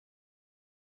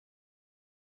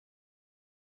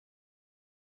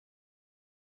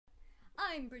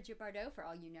I'm Bridget Bardot, for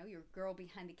all you know, your girl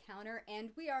behind the counter, and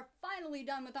we are finally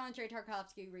done with Andrei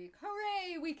Tarkovsky week.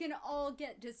 Hooray! We can all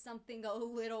get to something a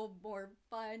little more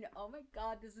fun. Oh my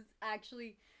god, this is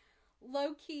actually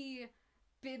low-key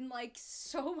been like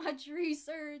so much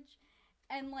research,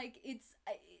 and like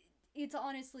it's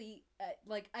honestly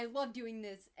like I love doing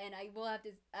this, and I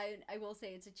will say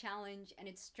it's a challenge, and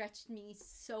it's stretched me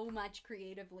so much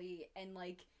creatively, and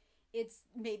like it's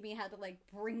made me have to like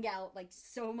bring out like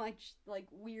so much like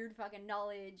weird fucking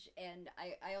knowledge. And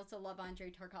I also love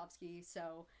Andrei Tarkovsky,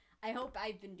 so I hope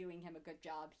I've been doing him a good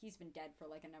job. He's been dead for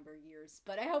like a number of years,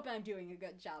 but I hope I'm doing a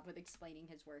good job with explaining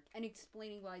his work and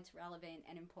explaining why it's relevant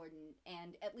and important,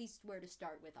 and at least where to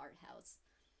start with art house.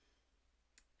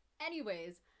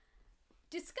 Anyways,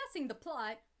 discussing the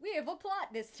plot, we have a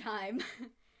plot this time.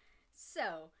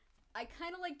 So I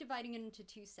kind of like dividing it into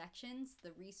two sections: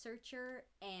 the researcher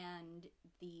and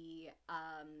the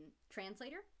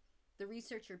translator. The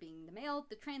researcher being the male,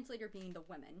 the translator being the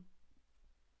women.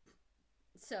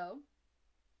 So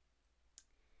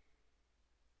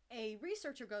a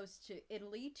researcher goes to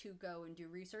Italy to go and do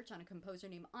research on a composer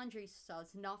named Andrei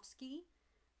Sosnovsky.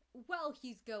 While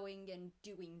he's going and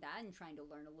doing that and trying to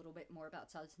learn a little bit more about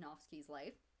Sosnovsky's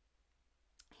life,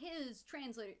 his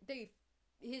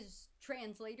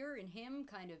translator and him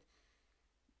kind of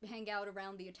hang out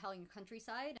around the Italian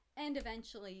countryside, and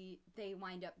eventually they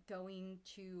wind up going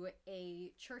to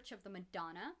a church of the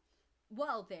Madonna.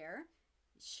 While there,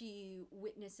 she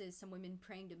witnesses some women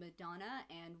praying to Madonna,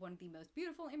 and one of the most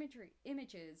beautiful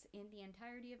images in the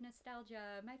entirety of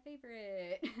Nostalghia, my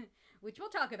favorite, which we'll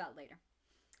talk about later.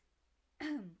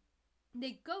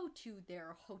 They go to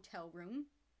their hotel room.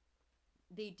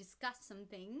 They discuss some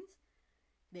things.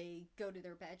 They go to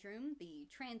their bedroom. The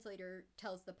translator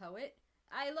tells the poet,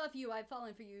 "I love you, I've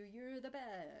fallen for you, you're the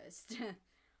best."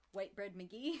 White bread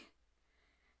McGee.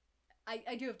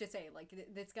 I do have to say, like,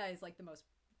 this guy is like the most...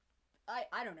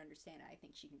 I don't understand it. I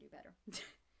think she can do better.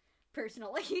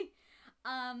 Personally.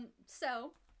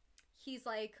 So, he's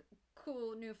like,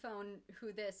 cool, new phone,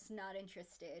 who this, not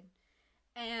interested.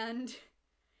 And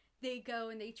they go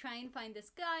and they try and find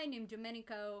this guy named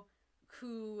Domenico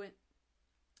who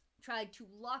tried to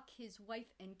lock his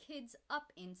wife and kids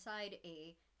up inside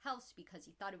a house because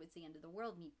he thought it was the end of the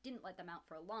world, and he didn't let them out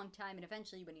for a long time, and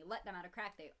eventually when he let them out a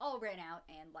crack, they all ran out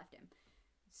and left him.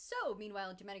 So,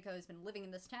 meanwhile, Domenico has been living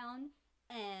in this town,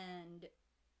 and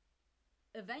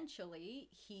eventually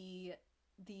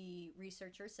the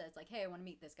researcher says, like, hey, I want to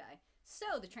meet this guy.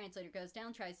 So the translator goes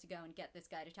down, tries to go and get this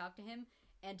guy to talk to him,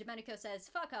 and Domenico says,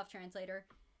 fuck off, translator.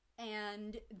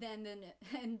 And then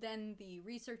the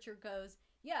researcher goes,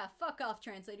 yeah, fuck off,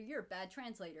 translator, you're a bad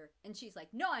translator. And she's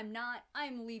like, no, I'm not,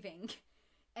 I'm leaving.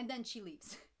 And then she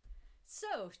leaves.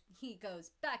 So he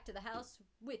goes back to the house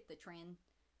with the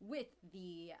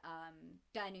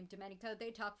guy named Domenico. They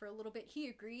talk for a little bit. He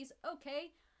agrees,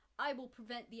 okay, I will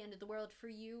prevent the end of the world for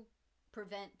you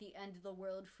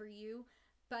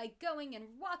by going and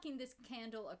walking this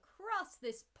candle across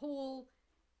this pool,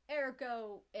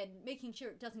 ergo, and making sure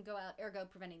it doesn't go out, ergo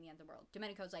preventing the end of the world.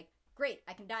 Domenico's like, great,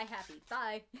 I can die happy,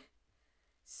 bye.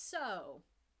 So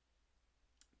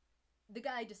the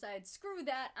guy decides, screw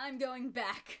that, I'm going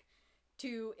back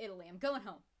to Italy. I'm going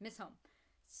home, miss home.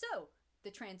 So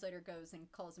the translator goes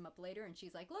and calls him up later, and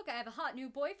she's like, look, I have a hot new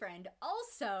boyfriend.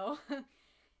 Also,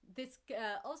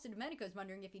 Domenico's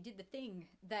wondering if he did the thing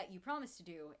that you promised to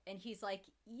do. And he's like,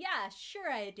 yeah,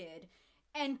 sure I did.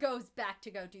 And goes back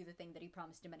to go do the thing that he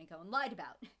promised Domenico and lied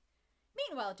about.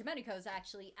 Meanwhile, Domenico's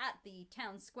actually at the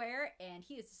town square, and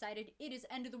he has decided it is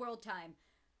end of the world time.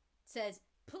 Says,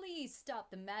 please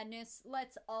stop the madness.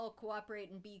 Let's all cooperate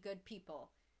and be good people.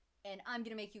 And I'm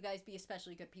gonna make you guys be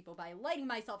especially good people by lighting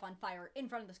myself on fire in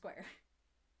front of the square.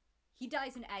 He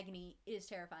dies in agony. It is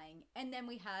terrifying. And then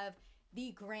we have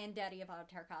the granddaddy of all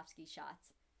Tarkovsky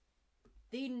shots.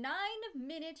 The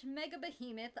 9-minute mega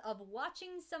behemoth of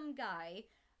watching some guy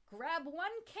grab one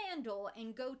candle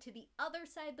and go to the other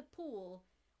side of the pool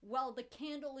while the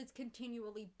candle is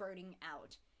continually burning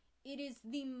out. It is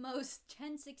the most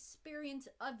tense experience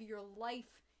of your life.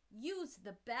 Use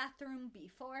the bathroom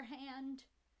beforehand,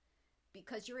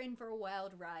 because you're in for a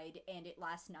wild ride and it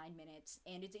lasts 9 minutes,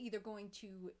 and it's either going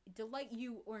to delight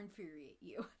you or infuriate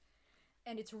you.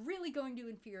 And it's really going to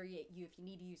infuriate you if you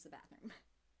need to use the bathroom.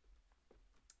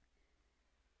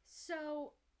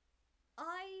 So,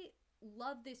 I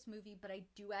love this movie, but I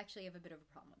do actually have a bit of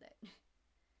a problem with it.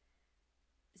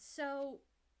 So,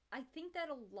 I think that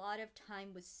a lot of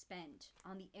time was spent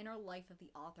on the inner life of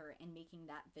the author and making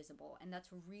that visible, and that's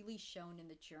really shown in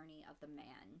the journey of the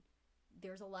man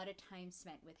there's a lot of time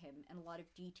spent with him and a lot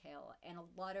of detail and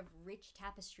a lot of rich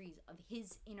tapestries of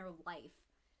his inner life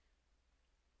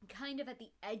kind of at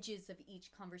the edges of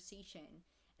each conversation.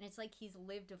 And it's like he's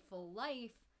lived a full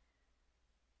life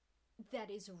that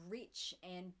is rich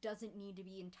and doesn't need to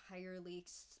be entirely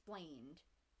explained.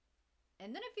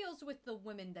 And then it feels with the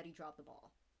women that he dropped the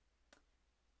ball.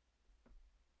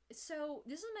 So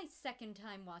this is my second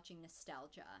time watching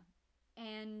Nostalgia.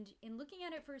 And in looking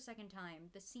at it for a second time,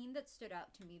 the scene that stood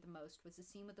out to me the most was the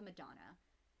scene with the Madonna.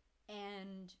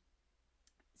 And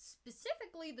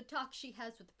specifically the talk she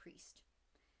has with the priest.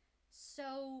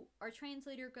 So our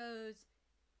translator goes,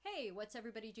 "Hey, what's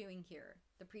everybody doing here?"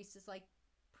 The priest is like,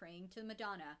 "Praying to the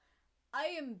Madonna." I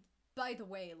am, by the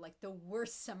way, like the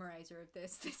worst summarizer of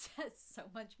this. This has so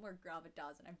much more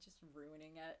gravitas and I'm just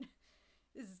ruining it.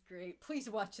 This is great. Please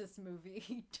watch this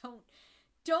movie.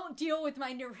 Don't deal with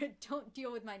my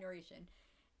narration.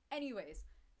 Anyways,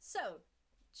 so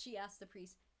she asked the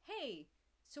priest, "Hey,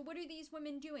 so what are these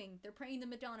women doing? They're praying the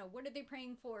Madonna. What are they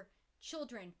praying for?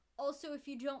 Children. Also, if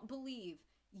you don't believe,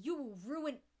 you will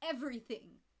ruin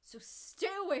everything. So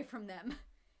stay away from them."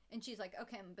 And she's like,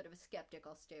 "Okay, I'm a bit of a skeptic.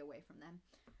 I'll stay away from them."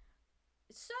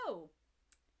 So,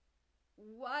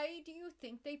 why do you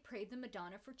think they prayed the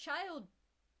Madonna for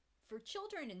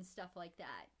children and stuff like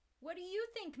that? What do you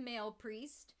think, male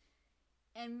priest?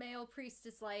 And male priest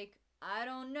is like, "I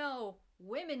don't know.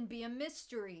 Women be a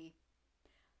mystery.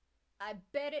 I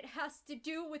bet it has to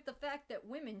do with the fact that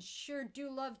women sure do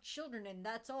love children and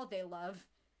that's all they love."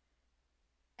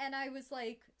 And I was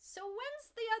like, so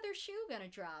when's the other shoe gonna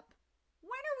drop?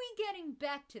 When are we getting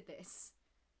back to this?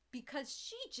 Because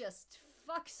she just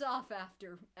fucks off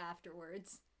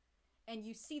afterwards. And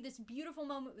you see this beautiful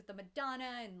moment with the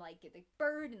Madonna and like the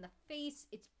bird in the face.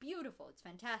 It's beautiful. It's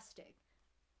fantastic.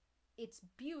 It's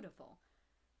beautiful.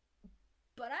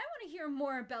 But I want to hear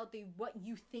more about the what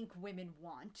you think women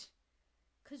want.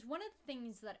 Because one of the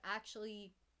things that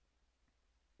actually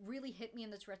really hit me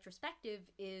in this retrospective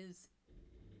is,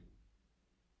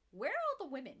 where are all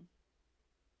the women?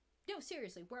 No,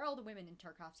 seriously, where are all the women in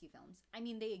Tarkovsky films? I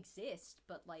mean, they exist,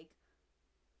 but like,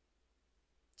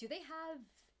 do they have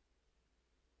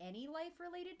any life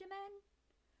related to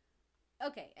men?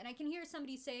 Okay, and I can hear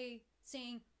somebody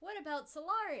saying, what about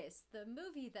Solaris, the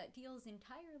movie that deals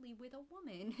entirely with a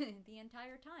woman the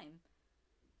entire time?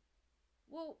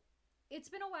 Well, it's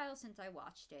been a while since I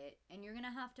watched it, and you're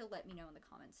gonna have to let me know in the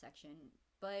comments section,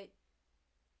 but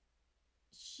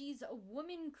she's a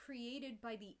woman created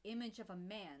by the image of a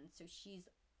man, so she's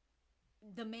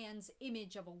the man's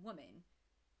image of a woman.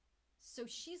 So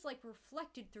she's like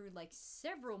reflected through like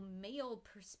several male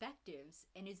perspectives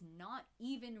and is not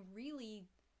even really...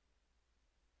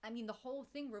 I mean, the whole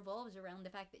thing revolves around the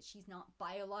fact that she's not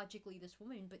biologically this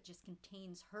woman, but just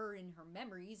contains her and her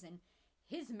memories and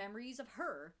his memories of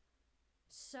her.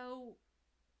 So,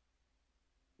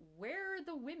 where are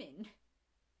the women?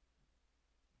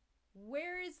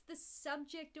 Where is the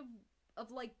subject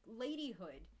of like,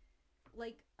 ladyhood?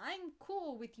 Like, I'm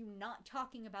cool with you not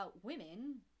talking about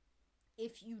women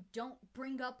if you don't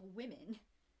bring up women.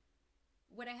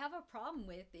 What I have a problem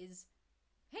with is,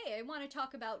 hey, I want to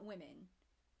talk about women.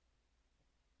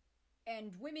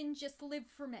 And women just live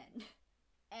for men.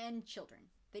 And children.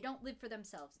 They don't live for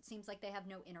themselves. It seems like they have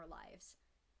no inner lives.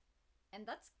 And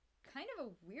that's kind of a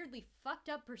weirdly fucked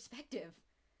up perspective.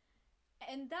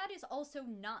 And that is also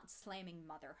not slamming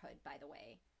motherhood, by the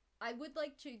way. I would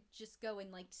like to just go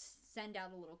and like send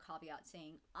out a little caveat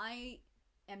saying, I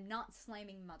am not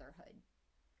slamming motherhood.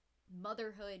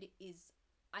 Motherhood is,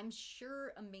 I'm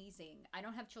sure, amazing. I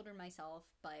don't have children myself,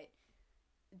 but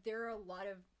there are a lot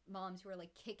of moms who are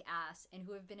like kick-ass and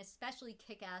who have been especially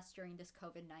kick-ass during this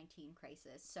COVID-19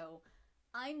 crisis. So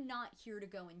I'm not here to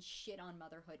go and shit on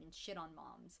motherhood and shit on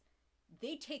moms.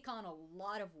 They take on a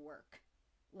lot of work.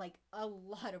 Like, a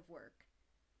lot of work.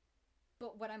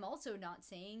 But what I'm also not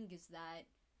saying is that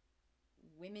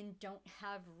women don't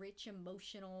have rich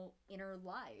emotional inner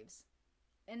lives.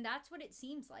 And that's what it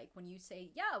seems like when you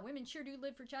say, yeah, women sure do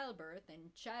live for childbirth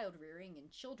and child rearing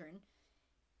and children.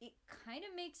 It kind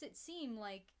of makes it seem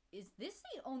like, is this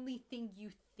the only thing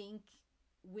you think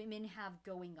women have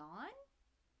going on?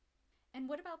 And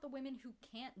what about the women who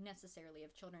can't necessarily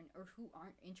have children or who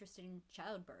aren't interested in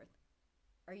childbirth?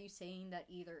 Are you saying that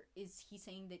is he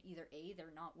saying that either A,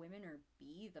 they're not women, or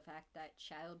B, the fact that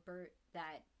childbirth,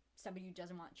 that somebody who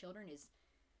doesn't want children is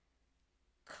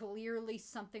clearly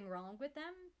something wrong with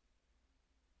them?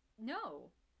 No.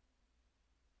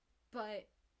 But,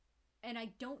 and I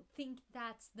don't think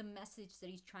that's the message that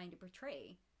he's trying to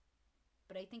portray.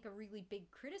 But I think a really big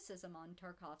criticism on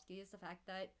Tarkovsky is the fact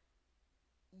that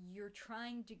you're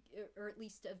trying to, or at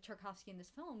least of Tarkovsky in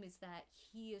this film, is that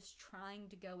he is trying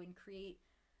to go and create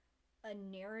a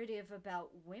narrative about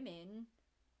women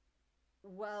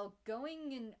while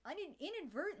going and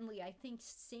inadvertently, I think,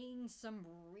 saying some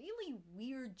really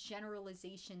weird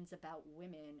generalizations about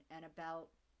women and about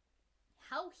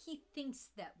how he thinks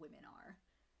that women are.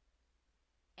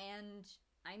 And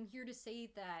I'm here to say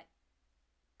that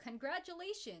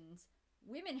congratulations,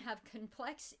 women have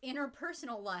complex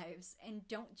interpersonal lives and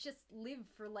don't just live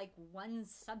for like one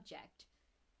subject.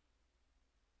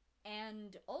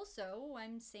 And also,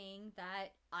 I'm saying that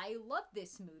I love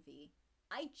this movie.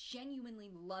 I genuinely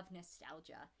love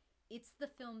Nostalgia. It's the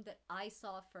film that I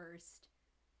saw first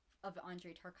of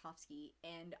Andrei Tarkovsky,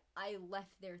 and I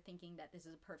left there thinking that this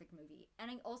is a perfect movie. And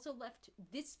I also left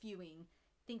this viewing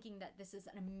thinking that this is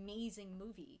an amazing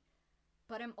movie.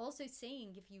 But I'm also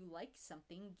saying if you like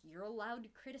something, you're allowed to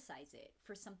criticize it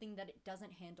for something that it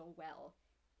doesn't handle well.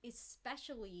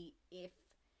 Especially if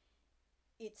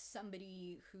it's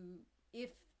somebody who,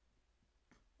 if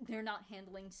they're not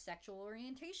handling sexual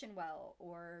orientation well,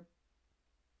 or...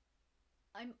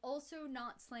 I'm also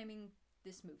not slamming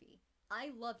this movie. I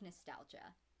love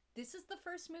Nostalgia. This is the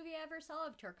first movie I ever saw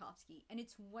of Tarkovsky, and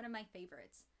it's one of my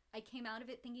favorites. I came out of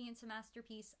it thinking it's a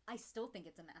masterpiece. I still think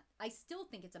it's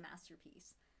a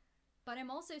masterpiece. But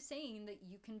I'm also saying that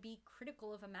you can be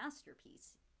critical of a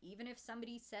masterpiece. Even if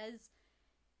somebody says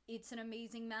it's an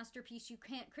amazing masterpiece, you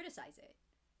can't criticize it.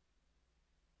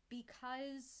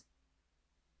 Because,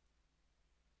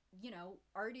 you know,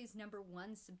 art is number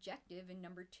one, subjective, and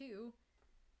number two,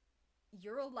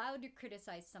 you're allowed to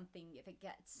criticize something if it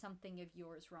gets something of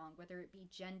yours wrong, whether it be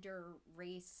gender,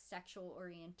 race, sexual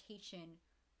orientation,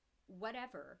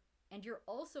 whatever. And you're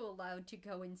also allowed to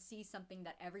go and see something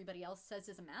that everybody else says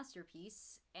is a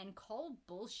masterpiece and call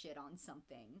bullshit on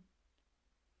something.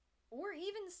 Or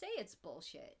even say it's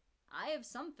bullshit. I have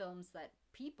some films that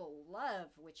people love,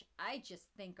 which I just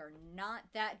think are not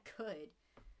that good.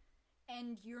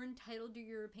 And you're entitled to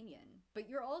your opinion. But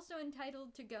you're also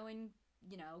entitled to go and,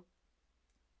 you know,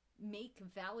 make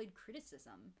valid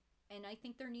criticism. And I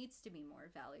think there needs to be more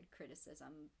valid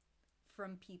criticism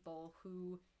from people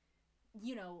who,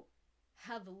 you know,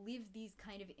 have lived these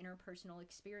kind of interpersonal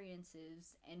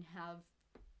experiences and have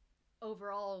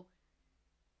overall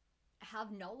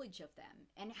have knowledge of them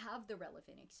and have the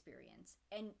relevant experience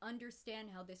and understand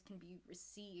how this can be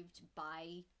received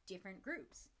by different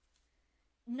groups.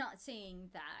 Not saying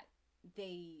that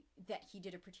he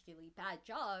did a particularly bad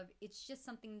job. It's just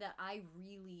something that I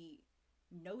really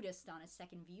noticed on a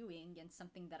second viewing, and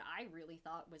something that I really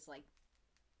thought was like,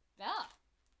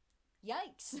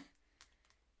 yikes.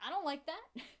 I don't like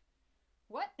that.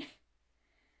 What?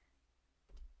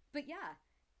 But yeah,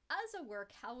 as a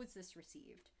work, how was this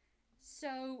received?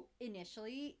 So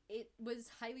initially, it was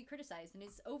highly criticized and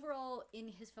is overall in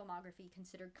his filmography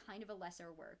considered kind of a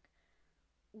lesser work,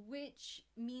 which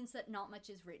means that not much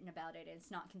is written about it.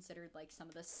 It's not considered like some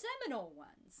of the seminal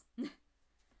ones.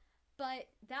 But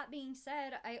that being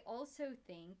said, I also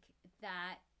think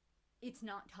that it's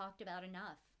not talked about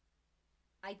enough.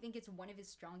 I think it's one of his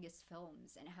strongest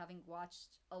films, and having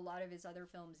watched a lot of his other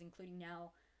films, including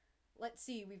now, let's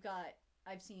see,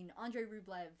 I've seen Andrei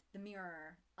Rublev, The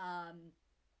Mirror,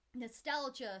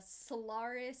 Nostalgia,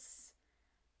 Solaris,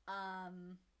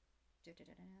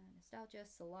 Nostalgia,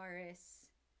 Solaris,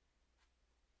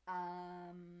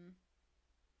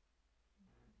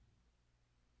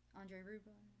 Andrei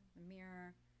Rublev, The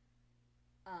Mirror,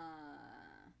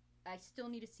 I still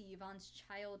need to see Yvonne's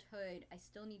Childhood. I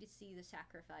still need to see The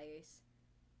Sacrifice.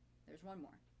 There's one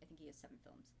more. I think he has 7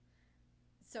 films.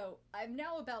 So I'm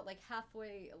now about like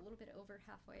halfway, a little bit over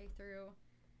halfway through.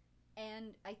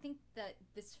 And I think that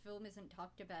this film isn't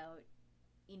talked about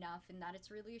enough, and that it's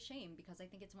really a shame, because I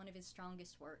think it's one of his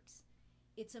strongest works.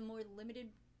 It's a more limited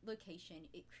location.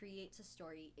 It creates a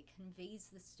story. It conveys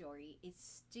the story.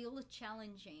 It's still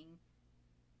challenging.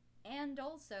 And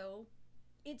also,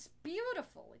 it's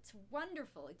beautiful. It's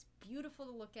wonderful. It's beautiful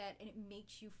to look at, and it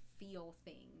makes you feel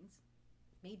things.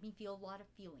 Made me feel a lot of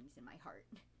feelings in my heart.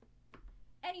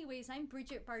 Anyways, I'm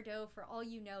Bridget Bardot, for all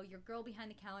you know, your girl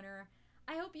behind the counter.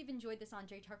 I hope you've enjoyed this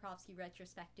Andrei Tarkovsky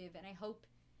retrospective, and I hope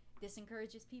this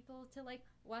encourages people to, like,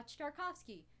 watch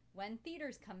Tarkovsky when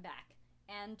theaters come back,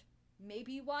 and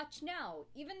maybe watch now,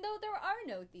 even though there are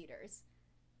no theaters.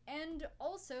 And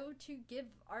also to give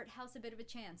art house a bit of a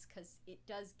chance, because it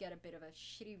does get a bit of a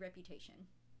shitty reputation.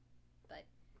 But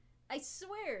I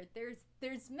swear,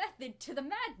 there's method to the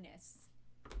madness.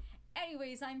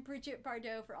 Anyways, I'm Bridget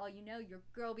Bardot, for all you know, your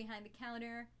girl behind the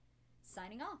counter,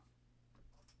 signing off.